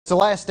the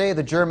last day of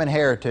the German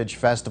Heritage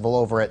Festival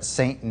over at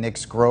St.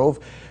 Nick's Grove.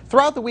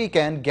 Throughout the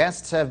weekend,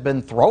 guests have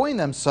been throwing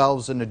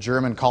themselves into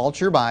German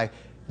culture by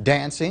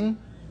dancing,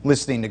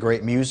 listening to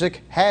great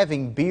music,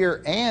 having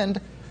beer, and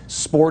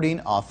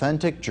sporting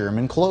authentic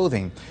German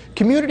clothing.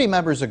 Community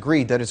members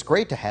agreed that it's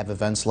great to have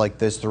events like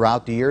this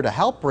throughout the year to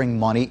help bring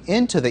money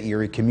into the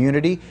Erie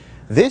community.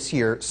 This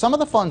year, some of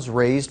the funds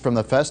raised from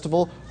the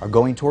festival are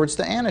going towards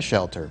the Anna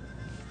Shelter.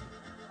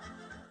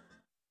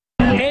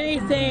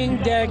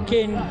 Anything that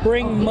can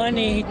bring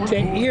money to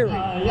Erie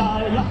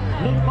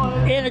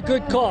and a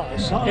good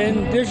cause.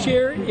 And this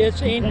year,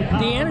 it's in the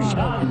Anna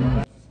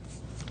Shelter.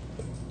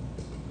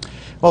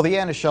 Well, the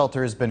Anna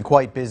Shelter has been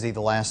quite busy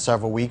the last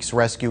several weeks,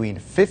 rescuing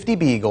 50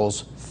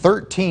 beagles,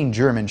 13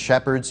 German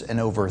shepherds, and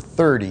over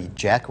 30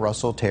 Jack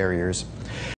Russell Terriers.